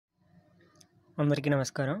అందరికీ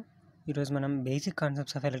నమస్కారం. ఈరోజు మనం బేసిక్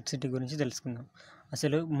కాన్సెప్ట్స్ ఆఫ్ ఎలక్ట్రిసిటీ గురించి తెలుసుకుందాం.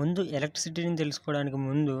 అసలు ముందు ఎలక్ట్రిసిటీని తెలుసుకోవడానికి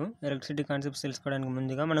ముందు, ఎలక్ట్రిసిటీ కాన్సెప్ట్స్ తెలుసుకోవడానికి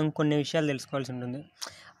ముందుగా మనం కొన్ని విషయాలు తెలుసుకోవాల్సి ఉంటుంది.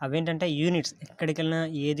 అవేంటంటే యూనిట్స్. ఎక్కడికెళ్ళినా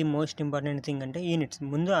ఏది మోస్ట్ ఇంపార్టెంట్ థింగ్ అంటే యూనిట్స్.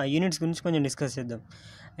 ముందు ఆ యూనిట్స్ గురించి కొంచెం డిస్కస్ చేద్దాం.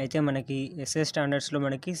 అయితే మనకి ఎస్ఏ స్టాండర్డ్స్లో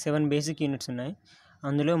మనకి 7 బేసిక్ యూనిట్స్ ఉన్నాయి.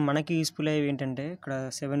 అందులో మనకి యూస్ఫుల్ అయ్యేవి ఏంటంటే ఇక్కడ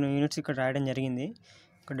 7 యూనిట్స్ ఇక్కడ రాయడం జరిగింది.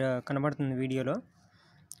 ఇక్కడ కనబడుతుంది వీడియోలో.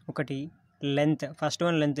 ఒకటి length, first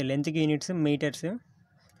one లెంత్కి units metres,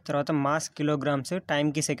 తర్వాత మాస్ కిలోగ్రామ్స్,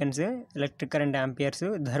 టైంకి seconds, electric current amperes,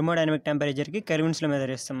 thermodynamic టెంపరేచర్కి కెల్విన్స్లో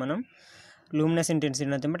measure చేస్తాం మనం. లూమినస్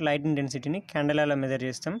ఇంటెన్సిటీని అంటే లైట్ ఇంటెన్సిటీని క్యాండెలాలో మెజర్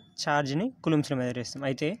చేస్తాం. ఛార్జ్ని కులుమ్స్లో మెజర్ చేస్తాం.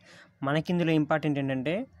 అయితే మనకి ఇందులో ఇంపార్టెంట్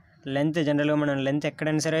ఏంటంటే లెంత్. జనరల్గా మనం లెంత్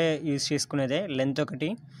ఎక్కడైనా సరే యూజ్ చేసుకునేదే లెంత్ ఒకటి.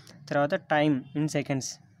 తర్వాత టైం ఇన్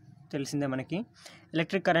సెకండ్స్ తెలిసిందే మనకి.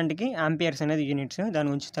 ఎలక్ట్రిక్ కరెంట్కి యాంపియర్స్ అనేది యూనిట్స్, దాని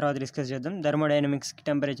గురించి తర్వాత డిస్కస్ చేద్దాం. థర్మోడైనమిక్స్కి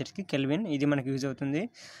టెంపరేచర్కి కెల్విన్, ఇది మనకి యూజ్ అవుతుంది.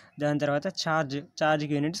 దాని తర్వాత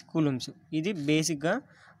ఛార్జ్కి యూనిట్స్ కూలుమ్స్. ఇది బేసిక్గా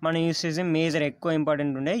మనం యూజ్ చేసే మేజర్ ఎక్కువ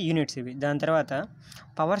ఇంపార్టెంట్ ఉండే యూనిట్స్ ఇవి. దాని తర్వాత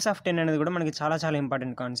పవర్స్ ఆఫ్ 10 అనేది కూడా మనకి చాలా చాలా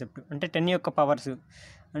ఇంపార్టెంట్ కాన్సెప్ట్. అంటే 10 యొక్క పవర్స్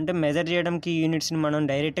అంటే మెజర్ చేయడానికి యూనిట్స్ని మనం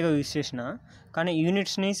డైరెక్ట్గా యూజ్ చేసినా కానీ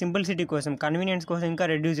యూనిట్స్ని సింప్లిసిటీ కోసం, కన్వీనియన్స్ కోసం ఇంకా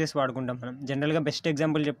రెడ్యూస్ చేసి వాడుకుంటాం మనం. జనరల్గా బెస్ట్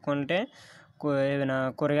ఎగ్జాంపుల్ చెప్పుకుంటే ఏదైనా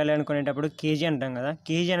కూరగాయలు అనుకునేటప్పుడు కేజీ అంటాం కదా.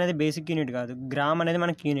 కేజీ అనేది బేసిక్ యూనిట్ కాదు, గ్రామ్ అనేది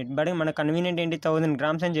మనకి యూనిట్. బట్ మన కన్వీనియంట్ ఏంటి, 1000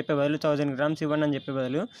 గ్రామ్స్ అని చెప్పే బదులు 1000 గ్రామ్స్ ఇవ్వండి అని చెప్పే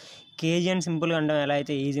బదులు కేజీ అని సింపుల్గా అనడం ఎలా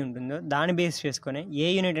అయితే ఈజీ ఉంటుందో దాన్ని బేస్ చేసుకొని ఏ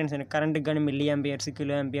యూనిట్ అయినా సరే, కరెంట్కి కానీ milli amperes,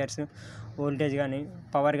 kilo amperes, voltage కానీ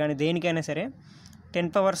పవర్ కానీ దేనికైనా సరే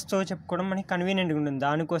 10 పవర్స్తో చెప్పుకోవడం మనకి కన్వీనియంట్గా ఉంటుంది.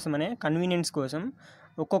 దానికోసమనే కన్వీనియన్స్ కోసం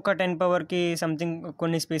ఒక్కొక్క 10 పవర్కి సంథింగ్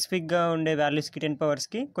కొన్ని స్పెసిఫిక్గా ఉండే వాల్యూస్కి 10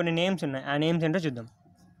 పవర్స్కి కొన్ని నేమ్స్ ఉన్నాయి. ఆ నేమ్స్ ఏంటో చూద్దాం.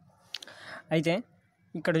 అయితే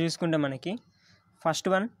ఇక్కడ చూసుకుంటే మనకి ఫస్ట్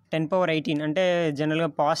వన్ 10^18 అంటే జనరల్గా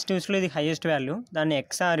పాజిటివ్స్లో ఇది హైయెస్ట్ వాల్యూ, దాన్ని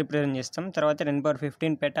ఎక్సా రిప్రజెంట్ చేస్తాం. తర్వాత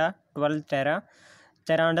 10^15 పెటా, 12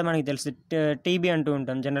 టెరా అంటే మనకి తెలుసు టీబీ అంటూ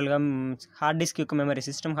ఉంటాం. జనరల్గా హార్డ్ డిస్క్ యొక్క మెమరీ,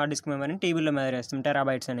 సిస్టమ్ హార్డ్ డిస్క్ మెమరీని టీబీలో మెజర్ చేస్తాం,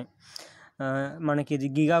 టెరాబైట్స్ అని. మనకి ఇది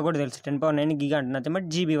గిగా కూడా తెలుసు, 10^9 గిగా అంటున్నాం. బట్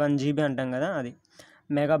జీబీ 1 GB అంటాం కదా, అది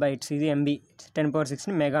మెగాబైట్స్. ఇది ఎంబీ,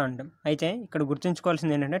 10^6ని మెగా అంటాం. అయితే ఇక్కడ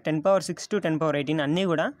గుర్తుంచుకోవాల్సింది ఏంటంటే 10^6 to 10^18 అన్నీ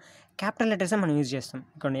కూడా క్యాపిటల్ లెటర్సే మనం యూజ్ చేస్తాం.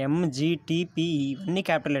 ఇక్కడ MGTPE ఇవన్నీ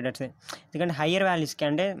క్యాపిటల్ లెటర్సే. ఎందుకంటే హయ్యర్ వాల్యూస్కి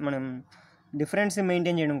అంటే మనం డిఫరెన్స్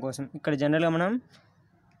మెయింటైన్ చేయడం కోసం. ఇక్కడ జనరల్గా మనం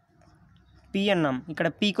పీ అన్నాం, ఇక్కడ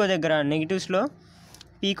పీకో దగ్గర నెగిటివ్స్లో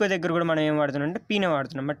పీకో దగ్గర కూడా మనం ఏం వాడుతున్నాం అంటే పీనే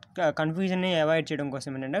వాడుతున్నాం. బట్ కన్ఫ్యూజన్ని అవాయిడ్ చేయడం కోసం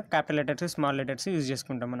ఏంటంటే capital letters, small letters use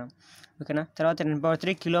చేసుకుంటాం మనం. ఓకేనా. తర్వాత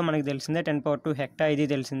 10^3 కిలో మనకి తెలిసిందే, 10^2 హెక్టా ఇది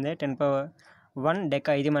తెలిసిందే, 10^1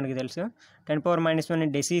 డెకా ఇది మనకి తెలుసు, 10^-1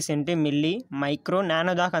 డెసి, సెంటి, మిల్లీ, మైక్రో,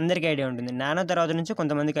 నానో దాకా అందరికీ ఐడియా ఉంటుంది. నానో తర్వాత నుంచి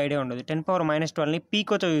కొంతమందికి ఐడియా ఉండదు. 10^-12ని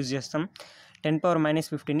పీకోతో యూజ్ చేస్తాం.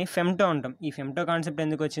 10^-15ని ఫెమ్టో అంటాం. ఈ ఫెమ్టో కాన్సెప్ట్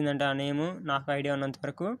ఎందుకు వచ్చిందంటే ఆ నేము నాకు ఐడియా ఉన్నంత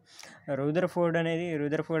వరకు, రూదర్ఫోర్డ్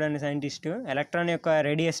అనే సైంటిస్ట్ ఎలక్ట్రాన్ యొక్క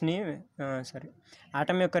రేడియస్ని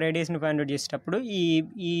ఆటమ్ యొక్క రేడియస్ని ఫైండ్ అవుట్ చేసేటప్పుడు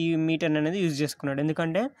ఈ మీటర్ అనేది యూజ్ చేసుకున్నాడు.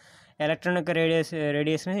 ఎందుకంటే ఎలక్ట్రాన్ యొక్క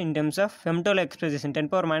రేడియస్ని ఇన్ టర్మ్స్ ఆఫ్ ఫెమ్టోలో ఎక్స్ప్రెస్ చేస్తాం,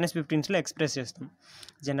 10^-15లో ఎక్స్ప్రెస్ చేస్తాం.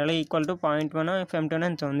 జనరల్గా ఈక్వల్ టు 0.1 ఫెమ్టోనే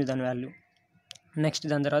అంత ఉంది దాని వాల్యూ. నెక్స్ట్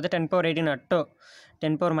దాని తర్వాత 10^18 అట్టో,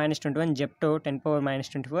 10^-21 జెప్టో,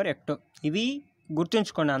 10^-24 ఎక్టో. ఇవి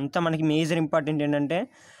గుర్తుంచుకోండి. అంతా మనకి మేజర్ ఇంపార్టెంట్ ఏంటంటే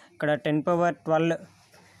ఇక్కడ 10^12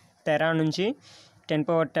 టెరా నుంచి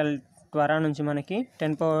 10^12 త్వరా నుంచి మనకి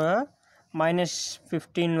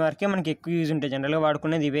 10^-15 వరకే మనకి ఎక్కువ యూజ్ ఉంటాయి. జనరల్గా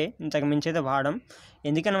వాడుకునేది ఇవే, ఇంతకు మించి అయితే వాడడం.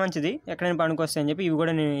 ఎందుకన్నా మంచిది, ఎక్కడైనా పనికొస్తాయని చెప్పి ఇవి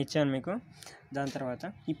కూడా నేను ఇచ్చాను మీకు. దాని తర్వాత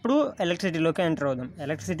ఇప్పుడు ఎలక్ట్రిసిటీలోకి ఎంటర్ అవుదాం.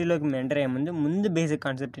 ఎలక్ట్రిసిటీలోకి ఎంటర్ అయ్యే ముందు బేసిక్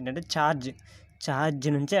కాన్సెప్ట్ ఏంటంటే ఛార్జ్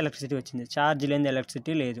నుంచే ఎలక్ట్రిసిటీ వచ్చింది. ఛార్జ్ లేని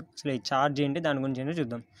ఎలక్ట్రిసిటీ లేదు. అసలు ఈ ఛార్జ్ ఏంటి, దాని గురించి ఏంటో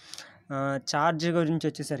చూద్దాం. ఛార్జ్ గురించి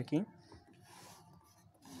వచ్చేసరికి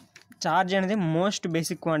ఛార్జ్ అనేది most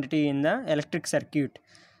basic quantity in the electric circuit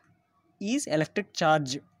is electric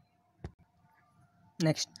charge.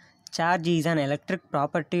 Next, charge is an electric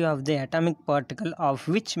property of the atomic particle of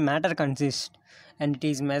which matter consist and it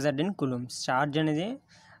is measured in coulombs. Charge అనేది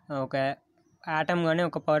ఒక atom కానీ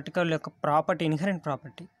ఒక particle యొక్క property, inherent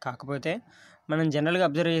property. కాకపోతే మనం జనరల్గా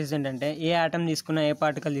observe చేసేది ఏంటంటే ఏ ఆటమ్ తీసుకున్నా, ఏ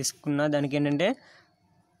పార్టికల్ తీసుకున్నా దానికి ఏంటంటే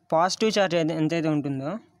పాజిటివ్ ఛార్జ్ ఎంతైతే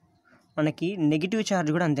ఉంటుందో మనకి నెగిటివ్ ఛార్జ్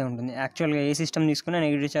కూడా అంతే ఉంటుంది. యాక్చువల్గా ఏ సిస్టమ్ తీసుకున్నా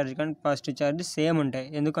నెగిటివ్ ఛార్జ్ కానీ పాజిటివ్ ఛార్జ్ సేమ్ ఉంటాయి.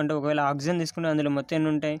 ఎందుకంటే ఒకవేళ ఆక్సిజన్ తీసుకుంటే అందులో మొత్తం ఎన్ని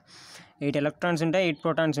ఉంటాయి, 8 ఎలక్ట్రాన్స్ ఉంటాయి, 8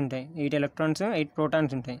 ప్రోటాన్స్ ఉంటాయి. 8 ఎలక్ట్రాన్స్ 8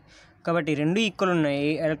 ప్రోటాన్స్ ఉంటాయి. కాబట్టి రెండు ఈక్వల్ ఉన్నాయి.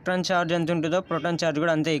 ఎలక్ట్రాన్ ఛార్జ్ ఎంత ఉంటుందో ప్రోటాన్ ఛార్జ్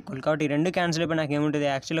కూడా అంతే ఈక్వల్. కాబట్టి రెండు క్యాన్సిల్ అయిపోయి నాకు ఏముంటుంది,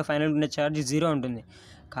 యాక్చువల్గా ఫైనల్ ఉండే ఛార్జ్ 0 ఉంటుంది.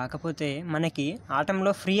 కాకపోతే మనకి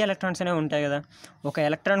ఆటంలో ఫ్రీ ఎలక్ట్రాన్స్ అనేవి ఉంటాయి కదా. ఒక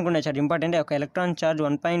ఎలక్ట్రాన్కి ఉండే ఛార్జ్ ఇంపార్టెంట్. ఒక ఎలక్ట్రాన్ ఛార్జ్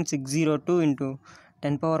 1.602 ×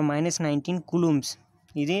 10^-19 కూలూమ్స్.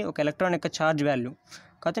 ఇది ఒక ఎలక్ట్రాన్ యొక్క ఛార్జ్ వాల్యూ.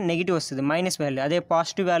 కాకపోతే నెగిటివ్ వస్తుంది, మైనస్ వాల్యూ. అదే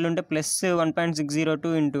పాజిటివ్ వాల్యూ ఉంటే ప్లస్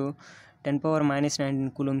 1.602 ఇంటూ 10⁻−19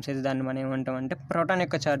 కూలమ్స్ అయితే దాన్ని మనం ఏమంటాం అంటే ప్రోటాన్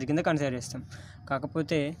యొక్క ఛార్జ్ కింద కన్సిడర్ చేస్తాం.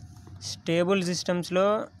 కాకపోతే స్టేబుల్ సిస్టమ్స్లో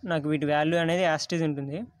నాకు వీటి వాల్యూ అనేది యాస్టీజ్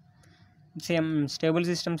ఉంటుంది. సేమ్ స్టేబుల్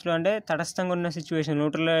సిస్టమ్స్లో అంటే తటస్థంగా ఉన్న సిచ్యువేషన్,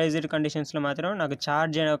 న్యూట్రలైజ్డ్ కండిషన్స్లో మాత్రం నాకు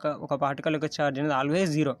ఛార్జ్ అనే ఒక పార్టికల్ యొక్క ఛార్జ్ అనేది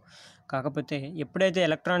ఆల్వేస్ 0. కాకపోతే ఎప్పుడైతే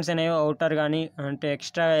ఎలక్ట్రాన్స్ అనేవి అవుటర్ కానీ అంటే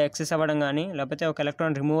ఎక్స్ట్రా ఎక్సెస్ అవ్వడం కానీ లేకపోతే ఒక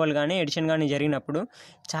ఎలక్ట్రాన్ రిమూవల్ కానీ ఎడిషన్ కానీ జరిగినప్పుడు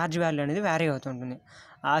ఛార్జ్ వాల్యూ అనేది వ్యారీ అవుతుంటుంది.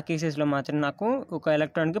 ఆ కేసెస్లో మాత్రం నాకు ఒక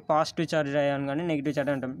ఎలక్ట్రాన్కి పాజిటివ్ ఛార్జ్ అయాన్ కానీ నెగిటివ్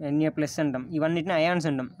ఛార్జ్ అంటాం, Na+ అంటాం, ఇవన్నిటిని అయాన్స్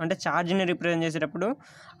అంటాం. అంటే ఛార్జ్ని రిప్రజెంట్ చేసేటప్పుడు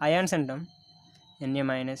అయాన్స్ అంటాం,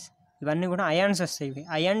 Na-, ఇవన్నీ కూడా అయాన్స్ వస్తాయి. ఇవి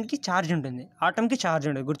అయాన్కి ఛార్జ్ ఉంటుంది, ఆటమ్కి ఛార్జ్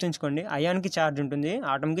ఉండదు. గుర్తుంచుకోండి, అయాన్కి ఛార్జ్ ఉంటుంది,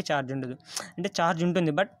 ఆటమ్కి ఛార్జ్ ఉండదు. అంటే ఛార్జ్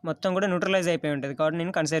ఉంటుంది బట్ మొత్తం కూడా న్యూట్రలైజ్ అయిపోయి ఉంటుంది కాబట్టి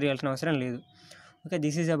నేను కన్సిడర్ చేయాల్సిన అవసరం లేదు. Okay,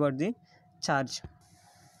 this is about the charge.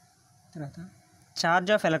 తర్వాత ఛార్జ్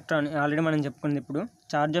ఆఫ్ ఎలక్ట్రాన్ ఆల్రెడీ మనం చెప్పుకుంది. ఇప్పుడు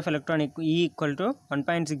charge of electron equal to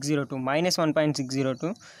 1.602 -1.602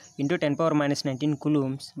 into 10⁻−19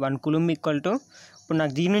 coulombs. 1 coulomb equal to, ఇప్పుడు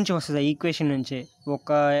నాకు దీని నుంచి వస్తుంది ఈక్వేషన్ నుంచి,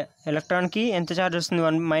 ఒక ఎలక్ట్రాన్కి ఎంత ఛార్జ్ వస్తుంది,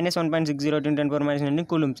 -1.602 ఇంటూ 10⁻−19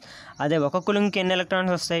 కూలూమ్స్. అదే ఒక కూలూమ్కి ఎన్ని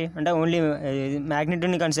ఎలక్ట్రాన్స్ వస్తాయి అంటే ఓన్లీ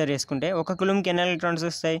మ్యాగ్నిట్యూడ్ని కన్సిడర్ చేసుకుంటే ఒక కూలూమ్కి ఎన్ని ఎలక్ట్రాన్స్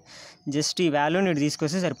వస్తాయి, జస్ట్ ఈ వాల్యూని ఇటు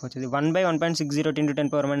తీసుకొస్తే సరిపోతుంది. 1/1.602 ఇంటూ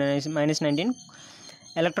 10⁻−19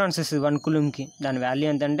 ఎలక్ట్రాన్స్ వస్తుంది 1 కూలూమ్కి. దాని వాల్యూ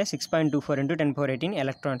ఎంత అంటే 6.24 ఇంటూ 10⁻18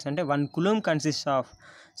 ఎలక్ట్రాన్స్. అంటే 1 coulomb consist of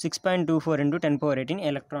 6.24 into 10⁻18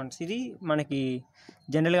 electrons. ఇది మనకి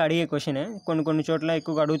జనరల్గా అడిగే క్వశ్చనే, కొన్ని చోట్ల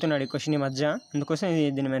ఎక్కువగా అడుగుతున్నాడు ఈ క్వశ్చన్ ఈ మధ్య, అందుకోసం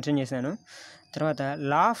దీన్ని మెన్షన్ చేశాను. తర్వాత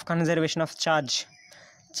law of conservation of charge.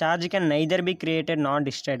 Charge can neither be created not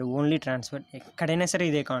destroyed, only transfer. ఎక్కడైనా సరే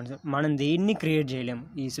ఇదే కాన్సెప్ట్. మనం దేన్ని క్రియేట్ చేయలేము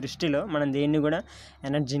ఈ సృష్టిలో, మనం దేన్ని కూడా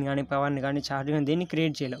ఎనర్జీని కానీ పవర్ని కానీ ఛార్జ్ కానీ దేన్ని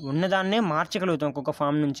క్రియేట్ చేయలేము. ఉన్నదాన్నే మార్చగలుగుతాం ఒక్కొక్క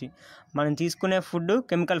ఫామ్ నుంచి. మనం తీసుకునే ఫుడ్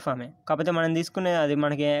కెమికల్ ఫామే, కాకపోతే మనం తీసుకునే అది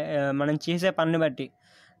మనకి మనం చేసే పనిని బట్టి,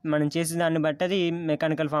 మనం చేసే దాన్ని బట్టి అది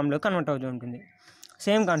మెకానికల్ ఫామ్లో కన్వర్ట్ అవుతూ ఉంటుంది.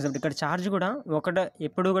 సేమ్ కాన్సెప్ట్ ఇక్కడ ఛార్జ్ కూడా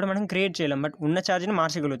ఎప్పుడు కూడా మనం క్రియేట్ చేయలేం, బట్ ఉన్న ఛార్జ్ని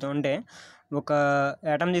మార్చగలుగుతాం. అంటే ఒక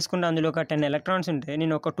యాటమ్ తీసుకుంటే అందులో ఒక 10 ఎలక్ట్రాన్స్ ఉంటే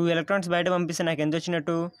నేను ఒక 2 ఎలక్ట్రాన్స్ బయట పంపిస్తే నాకు ఎంత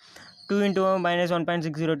వచ్చినట్టు, 2 ఇంటూ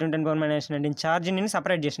 -1.602 10⁻19 ఛార్జ్ని నేను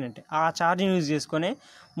సపరేట్ చేసినట్టే. ఆ ఛార్జ్ని యూజ్ చేసుకొని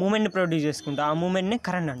మూమెంట్ని ప్రొడ్యూస్ చేసుకుంటా, ఆ మూమెంట్ని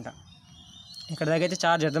కరెంట్ అంట. ఇక్కడ దాకా అయితే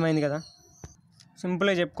ఛార్జ్ అర్థమైంది కదా.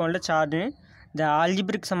 సింపుల్గా చెప్పుకోవాలంటే ఛార్జ్ని the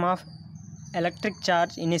algebraic some of electric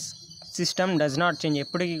charge in a system does not change.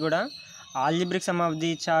 ఎప్పటికీ కూడా algebraic some of the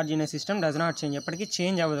charge in a system does not change, ఎప్పటికీ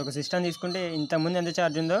చేంజ్ అవ్వదు. ఒక సిస్టమ్ తీసుకుంటే ఇంతకుముందు ఎంత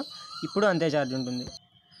ఛార్జ్ ఉందో ఇప్పుడు అంతే ఛార్జ్ ఉంటుంది.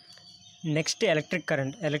 Next electric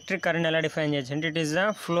current. Electric current ఎలా డిఫైన్ చేయొచ్చు అంటే it is the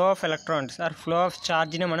flow of electrons are flow of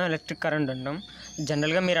ఛార్జ్ని మనం ఎలక్ట్రిక్ కరెంట్ అంటాం.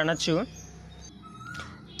 జనరల్గా మీరు అనొచ్చు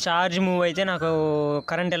ఛార్జ్ మూవ్ అయితే నాకు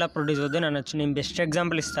కరెంట్ ఎలా ప్రొడ్యూస్ అవుతుంది అని అనొచ్చు. నేను బెస్ట్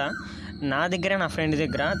ఎగ్జాంపుల్ ఇస్తా. నా దగ్గర నా ఫ్రెండ్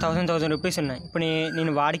దగ్గర 1000 రూపీస్ ఉన్నాయి. ఇప్పుడు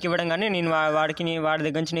నేను వాడికి ఇవ్వడం కానీ నేను వాడి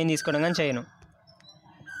దగ్గర నుంచి నేను తీసుకోవడం కానీ చేయను.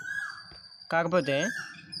 కాకపోతే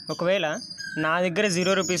ఒకవేళ నా దగ్గర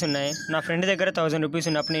 0 రూపీస్ ఉన్నాయి, నా ఫ్రెండ్ దగ్గర 1000 రూపీస్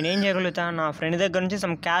ఉన్నాయి, అప్పుడు నేను ఏం చేయగలుగుతా, నా ఫ్రెండ్ దగ్గర నుంచి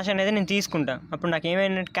సమ్ క్యాష్ అనేది నేను తీసుకుంటా. అప్పుడు నాకు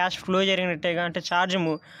ఏమైనా క్యాష్ ఫ్లో జరిగినట్టేగా, అంటే ఛార్జ్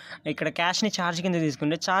మూవ్, ఇక్కడ క్యాష్ని ఛార్జ్ కింద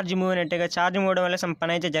తీసుకుంటే ఛార్జ్ మూవ్ అయినట్టేగా. ఛార్జ్ మూవ్ అవడం వల్ల సమ్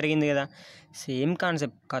పని అయితే జరిగింది కదా. సేమ్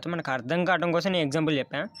కాన్సెప్ట్, కాకపోతే మనకు అర్థం కావడం కోసం నేను ఎగ్జాంపుల్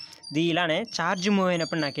చెప్పాను. ఇలానే ఛార్జ్ మూవ్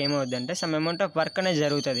అయినప్పుడు నాకు ఏమవుద్ది అంటే సమ్ అమౌంట్ ఆఫ్ వర్క్ అనేది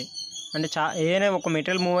జరుగుతుంది. అంటే ఏదైనా ఒక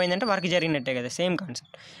మెటీరియల్ మూవ్ అయిందంటే వర్క్ జరిగినట్టే కదా. Same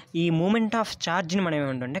concept. ఈ మూమెంట్ ఆఫ్ ఛార్జ్ని మనం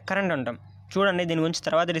ఏమంటాం కరెంట్ అంటాం. చూడండి, దీని గురించి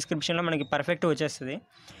తర్వాత డిస్క్రిప్షన్లో మనకి పర్ఫెక్ట్ వచ్చేస్తుంది.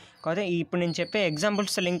 కాకపోతే ఇప్పుడు నేను చెప్పే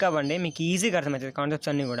ఎగ్జాంపుల్స్ లింక్ అవ్వండి, మీకు ఈజీగా అర్థమవుతుంది కాన్సెప్ట్స్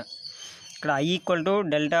అన్నీ కూడా. ఇక్కడ I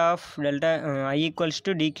ఈక్వల్స్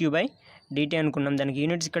టు dQ/dt అనుకున్నాం. దానికి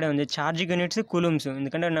యూనిట్స్ ఇక్కడే ఉంది. ఛార్జ్కి యూనిట్స్ కూలూమ్స్,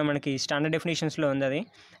 ఎందుకంటే మనకి స్టాండర్డ్ డెఫినేషన్స్లో ఉంది అది.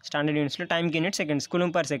 స్టాండర్డ్ యూనిట్స్లో టైంకి unit seconds,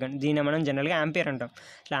 coulomb per second. దీన్ని మనం జనరల్గా యాంపియర్ అంటాం.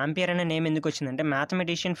 ఇట్లా యాంపియర్ అనే నేమ్ ఎందుకు వచ్చిందంటే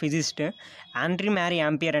mathematician physicist Andrei marry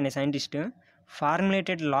ampere అనే scientist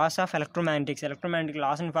formulated loss of electromagnetic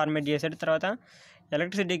లాస్ని formulate చేశాడు. తర్వాత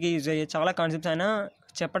ఎలక్ట్రిసిటీకి యూజ్ అయ్యే చాలా కాన్సెప్ట్స్ ఆయన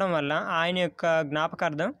చెప్పడం వల్ల ఆయన యొక్క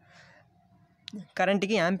జ్ఞాపకార్థం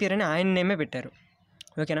కరెంట్కి యాంపియర్ అని ఆయన నేమే పెట్టారు.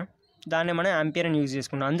 ఓకేనా, దాన్ని మనం యాంపియర్ అని యూజ్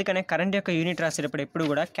చేసుకున్నాం. అందుకనే కరెంట్ యొక్క యూనిట్ రాసేటప్పుడు ఎప్పుడు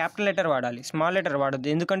కూడా క్యాపిటల్ లెటర్ వాడాలి, స్మాల్ లెటర్ వాడద్దు.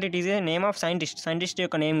 ఎందుకంటే it is a name of scientist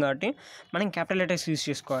యొక్క నేమ్ కాబట్టి మనం క్యాపిటల్ లెటర్స్ యూజ్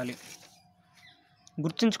చేసుకోవాలి.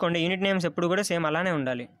 గుర్తుంచుకోండి, యూనిట్ నేమ్స్ ఎప్పుడు కూడా సేమ్ అలానే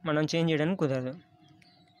ఉండాలి, మనం చేంజ్ చేయడానికి కుదరదు.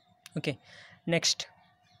 ఓకే, నెక్స్ట్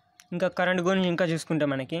ఇంకా కరెంట్ గురించి ఇంకా చూసుకుంటే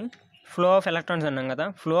మనకి ఫ్లో ఆఫ్ ఎలక్ట్రాన్స్ అన్నాం కదా.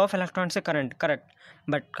 Flow of electrons correct,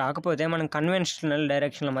 but కాకపోతే మనం కన్వెన్షనల్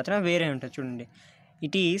డైరెక్షన్లో మాత్రం వేరే ఉంటుంది. చూడండి,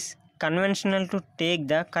 it is conventional to take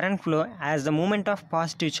the current flow as the moment of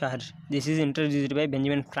positive charge. This is introduced by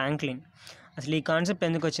Benjamin Franklin. అసలు ఈ కాన్సెప్ట్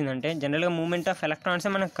ఎందుకు వచ్చిందంటే జనరల్గా మూమెంట్ ఆఫ్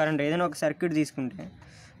ఎలక్ట్రాన్సే మనకు కరెంట్. ఏదైనా ఒక సర్క్యూట్ తీసుకుంటే,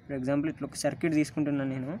 ఫర్ ఎగ్జాంపుల్ ఇట్లా ఒక సర్క్యూట్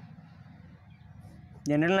తీసుకుంటున్నాను నేను.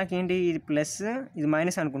 జనరల్ నాకు ఏంటి ఇది ప్లస్ ఇది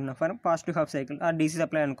మైనస్ అనుకుంటున్నా ఫర్ పాజిటివ్ హాఫ్ సైకిల్ ఆ డీసీ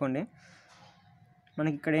సప్లై అనుకోండి.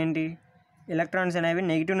 మనకి ఇక్కడ ఏంటి ఎలక్ట్రాన్స్ అనేవి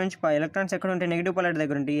నెగిటివ్ నుంచి ఎలక్ట్రాన్స్ ఎక్కడ ఉంటాయి నెగిటివ్ పొలారిటీ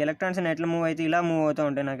దగ్గర ఉంటాయి. ఈ ఎలక్ట్రాన్స్ అనేవి ఎట్లా మూవ్ అయితే ఇలా మూవ్ అవుతూ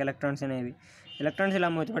ఉంటాయి నాకు ఎలక్ట్రాన్స్ అనేవి. ఎలక్ట్రాన్స్ ఇలా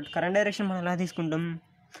మూవ్ అవుతాయి. బట్ కరెంట్ డైరెక్షన్ మనం ఎలా తీసుకుంటాం?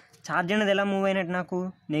 ఛార్జ్ అనేది ఎలా మూవ్ అయినట్టు నాకు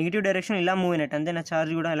నెగిటివ్ డైరెక్షన్ ఇలా మూవ్ అయినట్టు అంతే. నా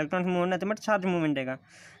ఛార్జ్ కూడా ఎలక్ట్రాన్స్ మూవ్ అయినట్టు బట్ ఛార్జ్ మూవ్మెంటేగా,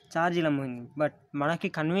 ఛార్జ్ ఇలా మూవ్ అయింది. బట్ మనకి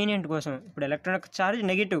కన్వీనియంట్ కోసం ఇప్పుడు ఎలక్ట్రానిక్ ఛార్జ్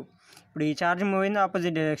నెగిటివ్, ఇప్పుడు ఈ ఛార్జ్ మూవ్ అయింది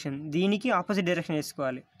ఆపోజిట్ డైరెక్షన్, దీనికి ఆపోజిట్ డైరెక్షన్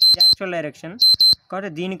వేసుకోవాలి. ఇది యాక్చువల్ డైరెక్షన్ కాబట్టి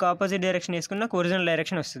దీనికి ఆపోజిట్ డైరెక్షన్ వేసుకుని నాకు ఒరిజినల్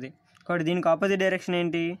డైరెక్షన్ వస్తుంది. కాబట్టి దీనికి ఆపోజిట్ డైరెక్షన్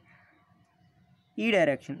ఏంటి? ఈ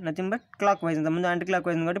direction nothing but clock wise. అంతకుముందు యాంటీ క్లాక్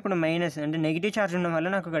వైజ్ కాబట్టి ఇప్పుడు మైనస్ అంటే నెగిటివ్ ఛార్జ్ ఉండడం వల్ల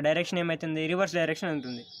నాకు ఒక డైరెక్షన్ ఏమవుతుంది? రివర్స్ డైరెక్షన్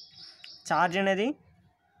అవుతుంది. ఛార్జ్ అనేది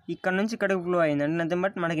ఇక్కడ నుంచి ఇక్కడికి ఫ్లో అయింది అంటే నథింగ్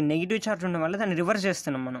బట్ మనకి నెగిటివ్ ఛార్జ్ ఉండడం వల్ల దాన్ని రివర్స్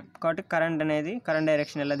చేస్తున్నాం మనం. కాబట్టి కరెంట్ అనేది కరెంట్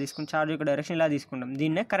డైరెక్షన్ ఎలా తీసుకుంటాం? ఛార్జ్ యొక్క డైరెక్షన్ ఇలా తీసుకుంటాం.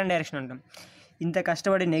 దీన్నే కరెంట్ డైరెక్షన్ అంటాం. ఇంత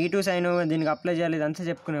కష్టపడి నెగిటివ్ సైన్ దీనికి అప్లై చేయాలి ఇదంతా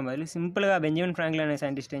చెప్పుకునే బదులు సింపుల్గా బెంజమిన్ ఫ్రాంక్లిన్ అనే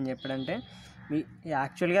సైంటిస్ట్ ఏం చెప్పాడంటే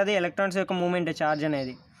యాక్చువల్గా అది ఎలక్ట్రాన్స్ యొక్క మూవ్మెంట్ ఛార్జ్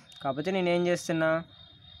అనేది. కాకపోతే నేను ఏం చేస్తున్నా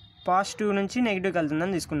పాజిటివ్ నుంచి నెగిటివ్కి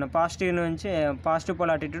వెళ్తుందని తీసుకున్నా. పాజిటివ్ నుంచి positive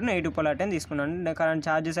polarity to negative polarity అని తీసుకున్నాను. కరెంట్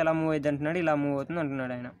ఛార్జెస్ ఎలా మూవ్ అవుతుంది అంటున్నాడు, ఇలా మూవ్ అవుతుంది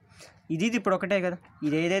అంటున్నాడు ఆయన. ఇది ఇప్పుడు ఒకటే కదా,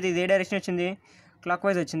 ఇది ఏదైతే ఇదే డైరెక్షన్ వచ్చింది క్లాక్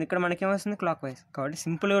వైజ్ వచ్చింది, ఇక్కడ మనకేమొస్తుంది క్లాక్ వైజ్. కాబట్టి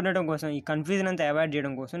సింపుల్గా ఉండటం కోసం ఈ కన్ఫ్యూజన్ అంతా అవాయిడ్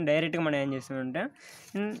చేయడం కోసం డైరెక్ట్గా మనం ఏం చేస్తామంటే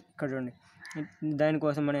ఇక్కడ చూడండి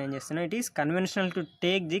దానికోసం మనం ఏం చేస్తున్నాం it is conventional to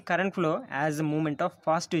take the current flow as the movement of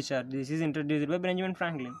positive charge. This is introduced by Benjamin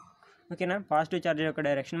Franklin. ఓకేనా, పాజిటివ్ ఛార్జ్ యొక్క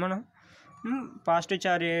డైరెక్షన్ మనం పాజిటివ్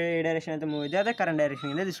ఛార్జ్ ఏ డైరెక్షన్ అయితే మూవ్ అయితే అదే కరెంట్ డైరెక్షన్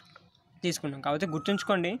అయితే తీసుకున్నాం. కాబట్టి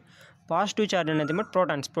గుర్తుంచుకోండి పాజిటివ్ ఛార్జ్ అనేది బట్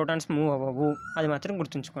ప్రోటాన్స్ మూవ్ అవ్వవు, అది మాత్రం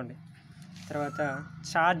గుర్తుంచుకోండి. తర్వాత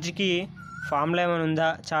ఛార్జ్కి ఫార్ములా ఏమైనా ఉందా,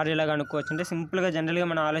 ఛార్జ్ ఎలా కనుక్కోవచ్చు అంటే సింపుల్గా జనరల్గా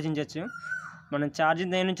మనం ఆలోచించవచ్చు. మనం ఛార్జ్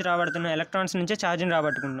దేని నుంచి రాబడుతున్నాం? ఎలక్ట్రాన్స్ నుంచే ఛార్జ్ని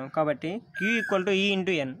రాబట్టుకుంటున్నాం. కాబట్టి Q equal to E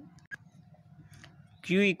into N.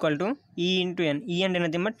 Q equal to E into N. E అంటే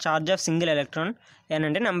nothing but charge of single electron, N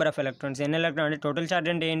అంటే number of electrons. N electron అంటే టోటల్ ఛార్జ్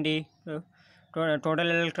అంటే ఏంటి? టోటల్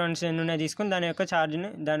ఎలక్ట్రాన్స్ ఎన్ని తీసుకుని దాని యొక్క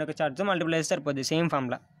ఛార్జ్తో మల్టిప్లై చేస్తే సరిపోద్ది. సేమ్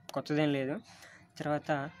ఫార్ములా, కొత్తదేం లేదు. తర్వాత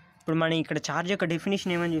ఇప్పుడు మనం ఇక్కడ ఛార్జ్ యొక్క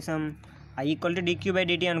డెఫినేషన్ ఏమని చూసాం? I ఈక్వల్ టు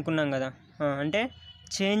dQ/dt అనుకున్నాం కదా, అంటే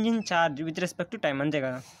change in charge with respect to time, అంతే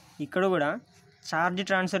కదా. ఇక్కడ కూడా charge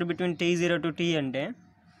transfer between T0 to T అంటే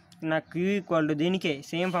నాకు Q ఈక్వల్ టు దీనికే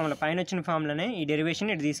సేమ్ ఫార్ములా, పైన వచ్చిన ఫార్ములానే ఈ డెరివేషన్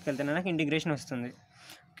ఇటు తీసుకెళ్తాను, నాకు ఇంటిగ్రేషన్ వస్తుంది.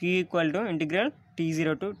 Q equal to integral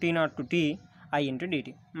T0 to T0 to T I into dt.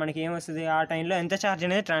 మనకి ఏమొస్తుంది? ఆ టైంలో ఎంత ఛార్జ్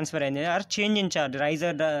అనేది ట్రాన్స్ఫర్ అయింది, are change in charge,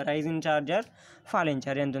 rise in charge are fall in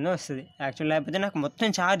charge ఎంత ఉందో వస్తుంది. యాక్చువల్ లేకపోతే నాకు మొత్తం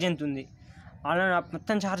ఛార్జ్ ఎంత ఉంది, అలా నాకు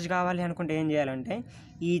మొత్తం ఛార్జ్ కావాలి అనుకుంటే ఏం చేయాలంటే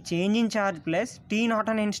ఈ change in charge plus T0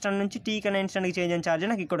 అనే ఇన్స్టెంట్ నుంచి T కన్నా ఇన్స్టెంట్కి చేంజ్ ఇన్ ఛార్జ్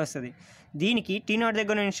నాకు ఇక్కడ వస్తుంది. దీనికి T0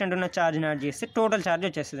 దగ్గర ఇన్స్టెంట్ ఉన్న ఛార్జ్ని యాడ్ చేస్తే టోటల్ ఛార్జ్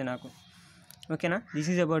వచ్చేస్తుంది నాకు. ఓకేనా,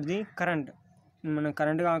 this is about the current. మనం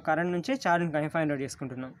కరెంట్ నుంచే ఛార్జ్ని ఫైండ్ అవుట్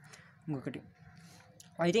చేసుకుంటున్నాం. ఇంకొకటి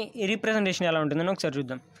అయితే ఈ రిప్రజెంటేషన్ ఎలా ఉంటుందని ఒకసారి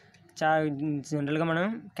చూద్దాం. జనరల్గా మనం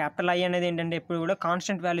క్యాపిటల్ I అనేది ఏంటంటే ఎప్పుడు కూడా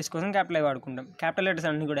కాన్స్టెంట్ వాల్యూస్ కోసం క్యాపిటల్ I వాడుకుంటాం. క్యాపిటల్ లెటర్స్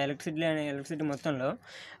అన్నీ కూడా ఎలక్ట్రిసిటీ మొత్తంలో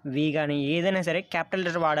వి కానీ ఏదైనా సరే క్యాపిటల్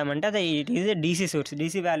లెటర్ వాడామంటే అది it is DC source.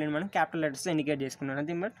 DC వాల్యూని మనం క్యాపిటల్ లెటర్స్ ఇండికేట్ చేసుకున్నాం.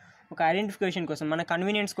 అది బట్ ఒక ఐడెంటిఫికేషన్ కోసం, మన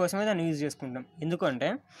కన్వీనియన్స్ కోసమే దాన్ని యూజ్ చేసుకుంటాం. ఎందుకంటే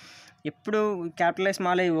ఎప్పుడు క్యాపిటల్ I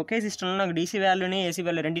స్మాల్ I ఒకే సిస్టంలో నాకు డీసీ వాల్యూని ఏసీ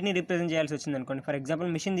వాల్యూ రెండింటిని రిప్రజెంట్ చేయాల్సి వచ్చింది అనుకోండి. ఫర్ ఎగ్జాంపుల్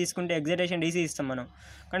మిషన్ తీసుకుంటే ఎగ్జైటేషన్ డీసీ ఇస్తాం మనం,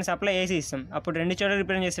 కానీ సప్లై ఏసీ ఇస్తాం. అప్పుడు రెండు చోట్ల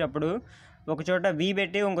రిప్రజెంట్ చేసేటప్పుడు ఒక చోట V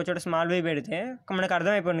పెట్టి ఇంకో చోట స్మాల్ V పెడితే మనకు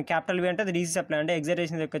అర్థమైపోయింది క్యాపిటల్ V అంటే అది డీసీ సప్లై అంటే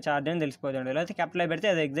ఎగ్జైటేషన్ యొక్క ఛార్జ్ అని తెలిసిపోతుంది. లేకపోతే క్యాపిటల్ I పెడితే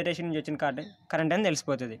అది ఎగ్జైటేషన్ నుంచి వచ్చిన కరెంట్ అని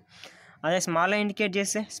తెలిసిపోతుంది. అదే స్మాల్ I ఇండికేట్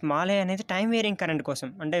చేస్తే స్మాల్ I అనేది టైం వేరింగ్ కరెంట్ కోసం,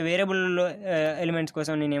 అంటే వేరియబుల్ ఎలిమెంట్స్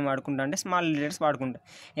కోసం నేను ఏం వాడుకుంటా అంటే స్మాల్ లీటర్స్ వాడుకుంటా.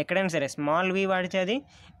 ఎక్కడైనా సరే స్మాల్ V వాడితే అది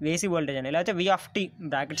వేసీ వోల్టేజ్ అని, లేకపోతే V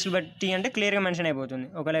బ్రాకెట్స్ బట్టి అంటే క్లియర్గా మెన్షన్ అయిపోతుంది.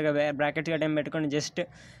 ఒకవేళ బ్రాకెట్స్గా టైం పెట్టుకొని జస్ట్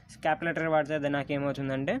క్యాపిటల్ వాడితే అది నాకు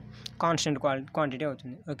ఏమవుతుందంటే కాన్స్టెంట్ క్వాంటిటీ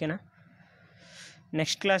అవుతుంది. ఓకేనా,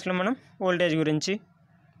 నెక్స్ట్ క్లాస్లో మనం వోల్టేజ్ గురించి,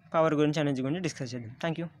 పవర్ గురించి, ఎనర్జీ గురించి డిస్కస్ చేద్దాం.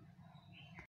 Thank you.